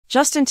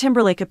Justin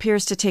Timberlake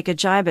appears to take a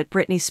jibe at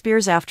Britney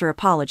Spears after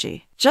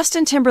apology.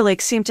 Justin Timberlake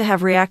seemed to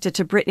have reacted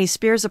to Britney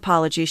Spears'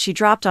 apology she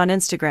dropped on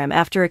Instagram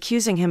after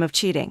accusing him of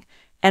cheating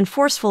and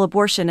forceful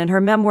abortion in her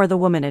memoir The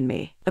Woman in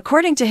Me.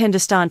 According to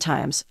Hindustan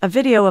Times, a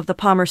video of the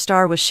Palmer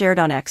star was shared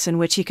on X in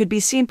which he could be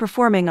seen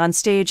performing on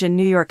stage in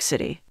New York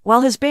City.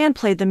 While his band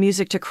played the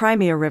music to Cry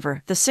Me a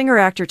River, the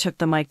singer-actor took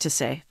the mic to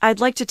say, "I'd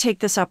like to take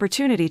this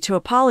opportunity to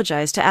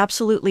apologize to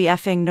absolutely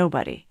effing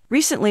nobody."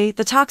 Recently,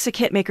 the toxic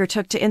hitmaker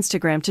took to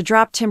Instagram to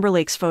drop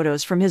Timberlake's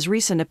photos from his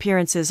recent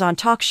appearances on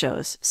talk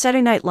shows,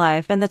 Saturday Night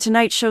Live and The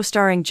Tonight Show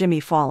starring Jimmy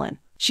Fallon.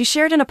 She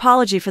shared an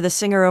apology for the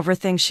singer over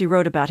things she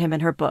wrote about him in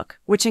her book,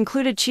 which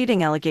included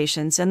cheating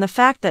allegations and the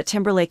fact that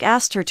Timberlake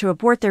asked her to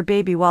abort their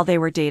baby while they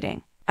were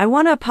dating. "I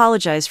want to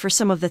apologize for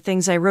some of the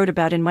things I wrote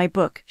about in my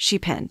book," she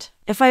penned.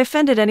 "If I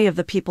offended any of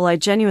the people I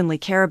genuinely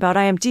care about,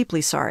 I am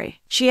deeply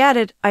sorry." She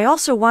added, "I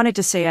also wanted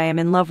to say I am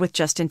in love with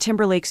Justin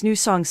Timberlake's new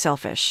song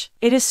Selfish.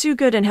 It is so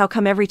good, and how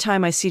come every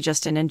time I see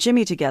Justin and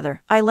Jimmy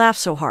together, I laugh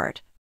so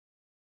hard."